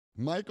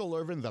Michael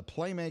Irvin, the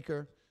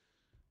playmaker,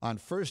 on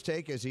First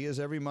Take, as he is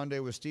every Monday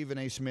with Stephen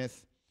A.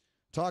 Smith,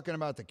 talking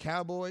about the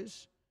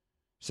Cowboys,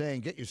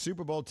 saying, get your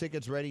Super Bowl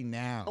tickets ready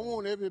now. I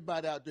want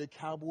everybody out there,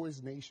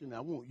 Cowboys Nation, I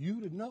want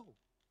you to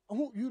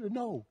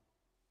know.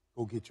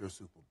 Go get your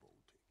Super Bowl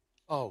tickets.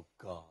 Oh,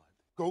 God.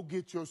 Go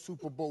get your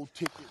Super Bowl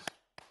tickets.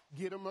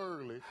 Get them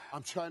early.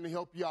 I'm trying to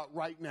help you out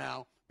right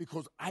now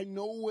because I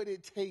know what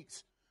it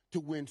takes to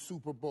win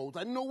Super Bowls.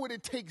 I know what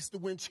it takes to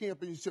win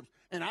championships.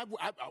 And I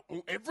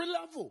on every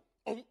level,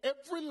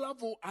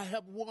 I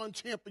have won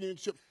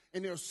championships.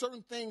 And there are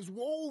certain things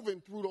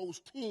woven through those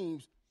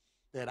teams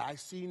that I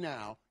see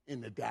now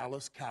in the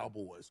Dallas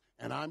Cowboys.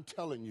 And I'm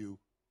telling you,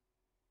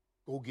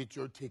 go get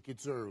your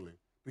tickets early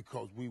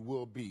because we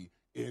will be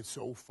in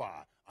SoFi.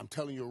 I'm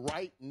telling you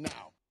right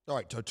now. All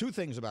right, so two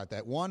things about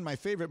that. One, my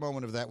favorite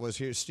moment of that was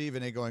here's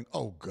Stephen A. going,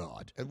 oh,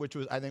 God, which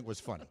was I think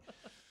was funny.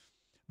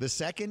 The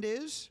second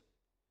is,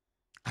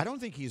 I don't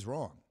think he's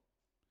wrong.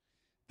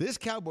 This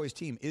Cowboys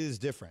team is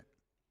different.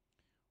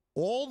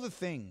 All the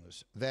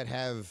things that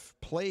have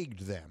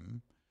plagued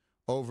them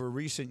over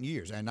recent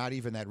years, and not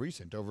even that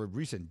recent, over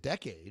recent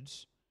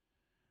decades,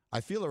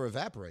 I feel are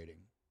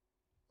evaporating.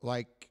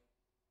 Like,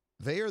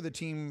 they are the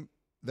team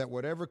that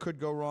whatever could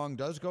go wrong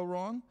does go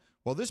wrong.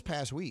 Well, this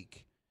past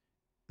week,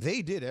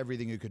 they did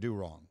everything you could do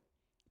wrong.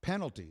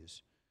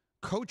 Penalties,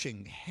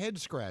 coaching, head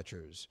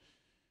scratchers,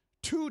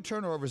 2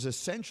 turnovers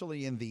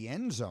essentially in the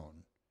end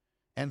zone,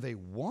 and they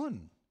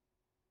won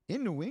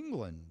in New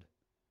England.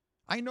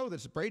 I know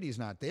that Brady's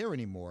not there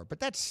anymore, but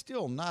that's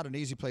still not an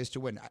easy place to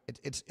win.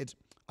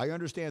 I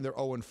understand they're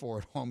 0-4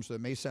 at home, so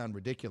it may sound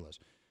ridiculous.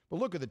 But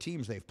look at the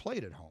teams they've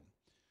played at home.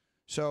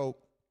 So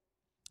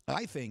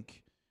I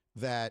think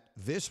that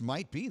this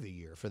might be the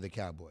year for the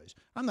Cowboys.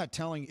 I'm not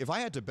telling – if I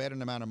had to bet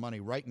an amount of money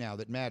right now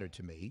that mattered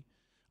to me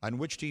on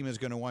which team is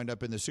going to wind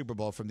up in the Super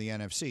Bowl from the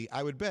NFC,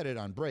 I would bet it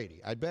on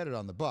Brady. I'd bet it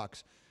on the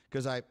Bucs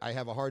because I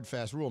have a hard,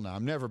 fast rule now.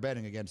 I'm never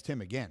betting against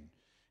him again.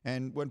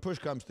 And when push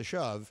comes to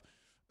shove,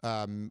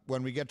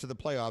 when we get to the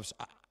playoffs,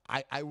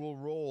 I will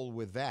roll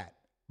with that.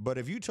 But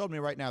if you told me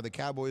right now the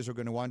Cowboys are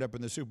going to wind up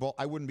in the Super Bowl,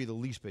 I wouldn't be the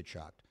least bit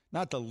shocked.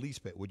 Not the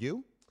least bit. Would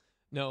you?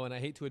 No, and I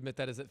hate to admit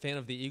that as a fan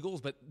of the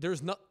Eagles, but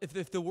there's not.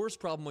 If the worst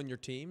problem on your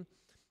team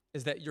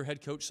is that your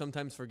head coach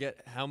sometimes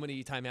forget how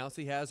many timeouts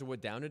he has or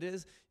what down it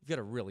is, you've got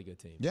a really good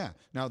team. Yeah.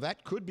 Now,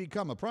 that could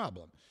become a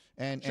problem.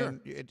 And, sure.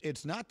 and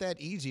it's not that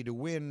easy to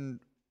win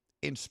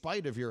in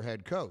spite of your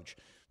head coach.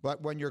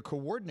 But when your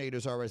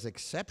coordinators are as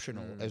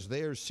exceptional as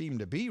theirs seem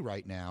to be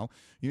right now,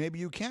 maybe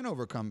you can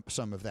overcome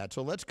some of that.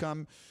 So let's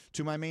come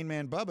to my main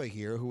man, Bubba,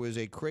 here, who is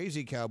a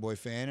crazy Cowboy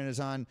fan and is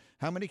on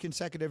how many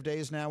consecutive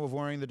days now of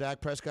wearing the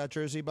Dak Prescott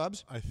jersey,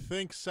 Bubs? I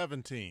think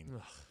 17.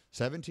 Ugh.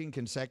 17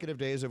 consecutive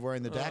days of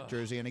wearing the Dak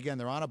jersey. And, again,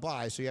 they're on a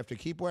bye, so you have to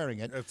keep wearing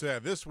it. It's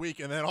this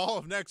week and then all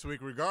of next week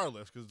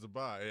regardless because it's a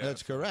bye. Yeah.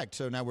 That's correct.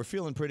 So now we're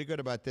feeling pretty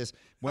good about this.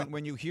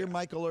 When you hear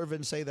Michael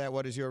Irvin say that,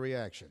 what is your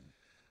reaction?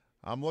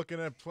 I'm looking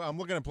at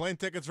plane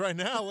tickets right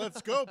now.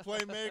 Let's go,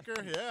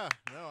 playmaker. Yeah,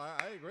 no,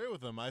 I agree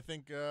with him. I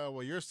think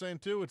what you're saying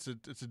too. It's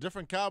a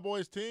different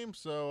Cowboys team.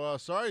 So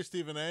sorry,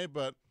 Stephen A.,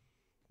 but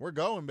we're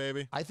going,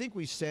 baby. I think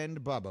we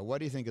send Bubba. What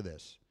do you think of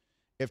this?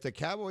 If the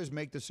Cowboys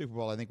make the Super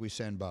Bowl, I think we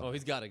send Bubba. Oh,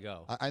 he's got to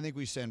go. I think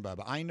we send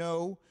Bubba. I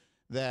know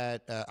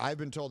that I've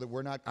been told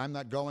that I'm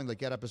not going. The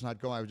Get Up is not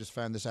going. I just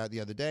found this out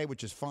the other day,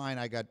 which is fine.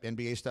 I got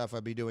NBA stuff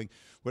I'll be doing,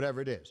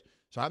 whatever it is.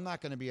 So I'm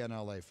not going to be in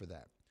L.A. for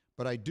that.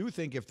 But I do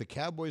think if the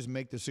Cowboys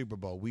make the Super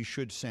Bowl, we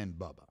should send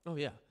Bubba. Oh,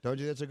 yeah. Don't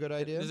you think that's a good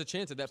idea? There's a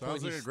chance at that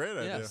Sounds point like a great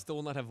idea. still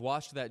will not have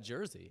washed that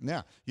jersey.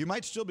 Yeah. You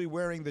might still be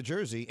wearing the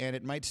jersey, and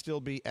it might still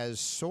be as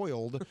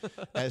soiled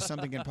as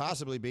something can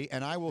possibly be,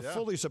 and I will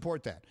fully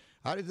support that.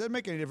 It doesn't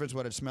make any difference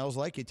what it smells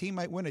like. Your team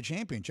might win a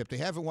championship. They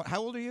haven't won. How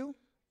old are you?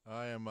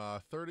 I am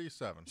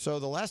 37. So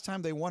the last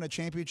time they won a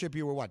championship,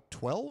 you were what,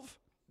 12?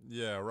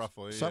 Yeah,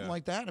 roughly. Something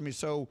like that? I mean,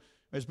 so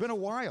it's been a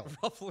while.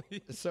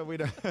 Roughly. So we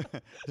don't.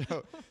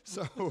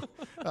 So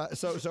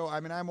I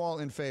mean, I'm all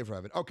in favor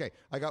of it. Okay,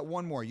 I got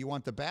one more. You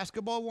want the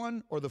basketball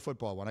one or the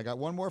football one? I got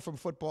one more from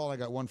football. I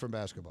got one from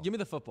basketball. Give me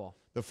the football.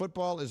 The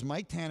football is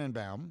Mike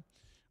Tannenbaum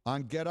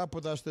on Get Up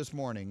With Us this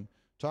morning,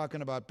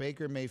 talking about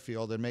Baker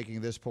Mayfield and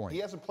making this point. He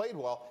hasn't played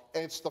well,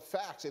 and it's the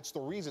facts. It's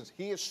the reasons.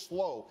 He is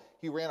slow.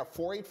 He ran a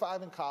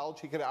 4.85 in college.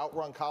 He could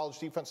outrun college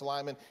defensive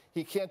linemen.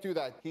 He can't do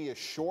that. He is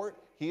short.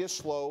 He is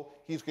slow.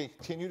 He's going to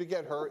continue to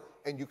get hurt,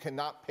 and you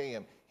cannot pay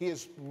him. He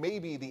is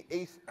maybe the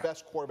 8th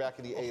best quarterback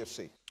in the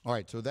AFC. All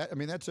right, so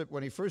that's it.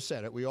 When he first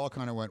said it, we all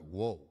kind of went,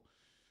 whoa.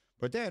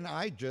 But then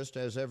I just,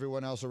 as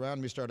everyone else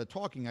around me started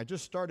talking, I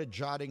just started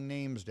jotting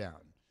names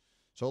down.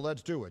 So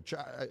let's do it.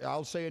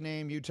 I'll say a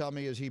name. You tell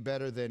me, is he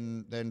better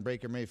than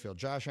Baker Mayfield?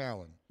 Josh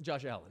Allen.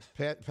 Josh Allen.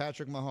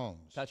 Patrick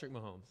Mahomes. Patrick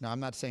Mahomes. No,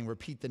 I'm not saying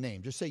repeat the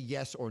name. Just say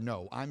yes or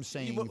no. I'm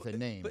saying the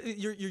name. But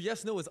your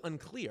yes/no is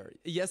unclear.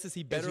 Yes, is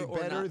he better or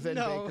not?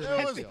 No. Baker That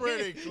Mayfield? was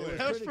pretty clear.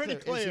 That was pretty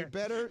clear. Is he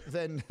better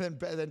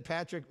than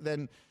Patrick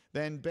than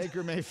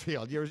Baker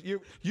Mayfield?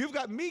 You've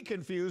got me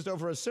confused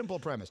over a simple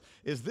premise.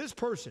 Is this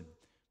person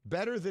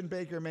better than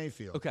Baker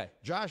Mayfield? Okay.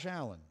 Josh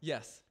Allen.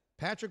 Yes.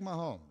 Patrick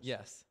Mahomes.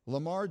 Yes.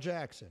 Lamar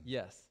Jackson.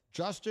 Yes.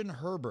 Justin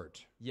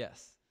Herbert.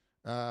 Yes.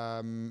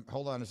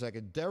 Hold on a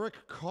second.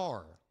 Derek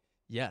Carr.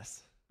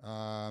 Yes.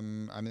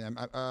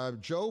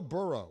 Joe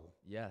Burrow.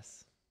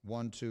 Yes.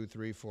 1, 2,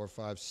 3, 4,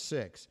 5,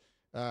 6.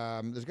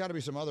 There's got to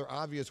be some other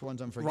obvious ones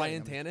I'm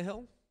forgetting. Ryan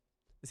Tannehill?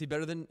 Is he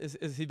better than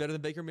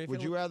Baker Mayfield?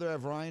 Would you rather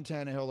have Ryan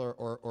Tannehill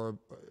or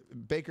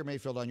Baker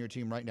Mayfield on your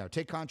team right now?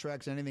 Take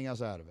contracts, anything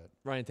else out of it.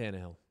 Ryan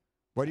Tannehill.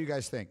 What do you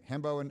guys think?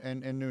 Hembo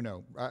and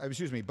Nuno.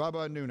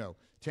 Bubba and Nuno.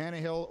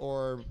 Tannehill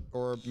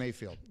or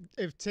Mayfield?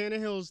 If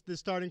Tannehill's the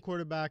starting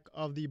quarterback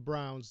of the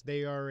Browns,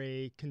 they are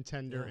a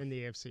contender in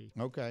the AFC.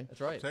 Okay. That's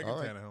right. Taking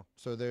Tannehill.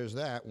 So there's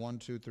that. 1,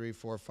 2, 3,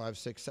 4, 5,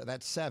 6.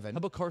 That's 7. How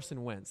about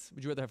Carson Wentz?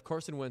 Would you rather have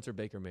Carson Wentz or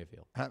Baker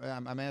Mayfield?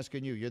 I'm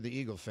asking you. You're the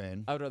Eagle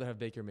fan. I would rather have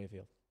Baker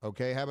Mayfield.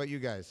 Okay. How about you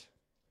guys?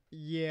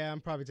 Yeah, I'm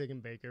probably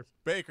taking Baker.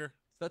 Baker.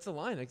 So that's the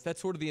line.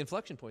 That's sort of the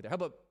inflection point there. How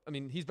about,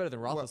 he's better than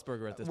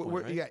Roethlisberger at this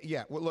point, right?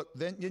 Yeah. Well, look,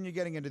 then you're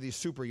getting into these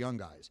super young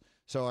guys.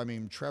 So,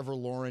 Trevor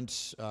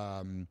Lawrence,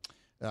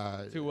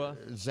 Tua,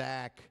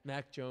 Zach.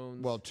 Mac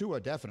Jones. Well,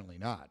 Tua definitely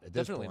not at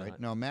this Definitely point. not.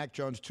 No, Mac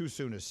Jones, too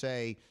soon to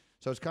say.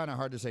 So it's kind of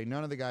hard to say.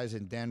 None of the guys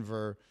in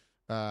Denver.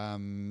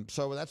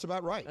 So that's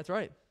about right. That's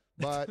right.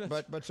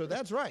 But so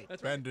that's right.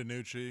 That's Ben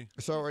DiNucci.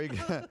 So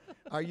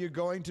are you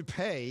going to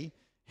pay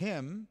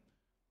him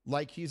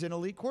like he's an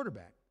elite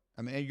quarterback?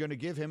 Are you going to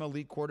give him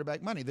elite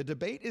quarterback money? The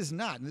debate is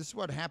not, and this is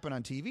what happened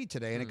on TV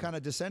today, and it kind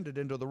of descended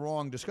into the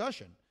wrong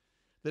discussion.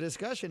 The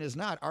discussion is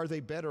not, are they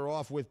better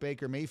off with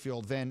Baker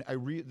Mayfield than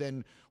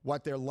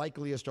what their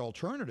likeliest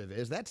alternative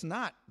is? That's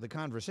not the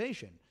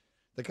conversation.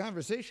 The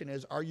conversation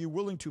is, are you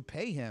willing to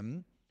pay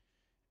him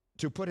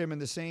to put him in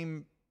the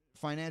same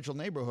financial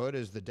neighborhood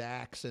as the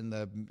Daks and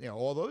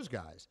all those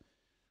guys?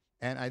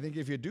 And I think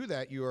if you do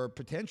that, you are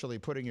potentially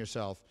putting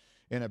yourself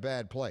in a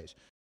bad place.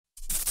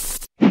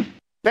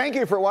 Thank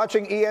you for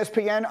watching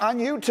ESPN on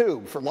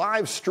YouTube. For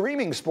live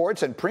streaming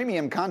sports and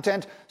premium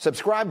content,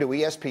 subscribe to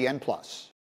ESPN+.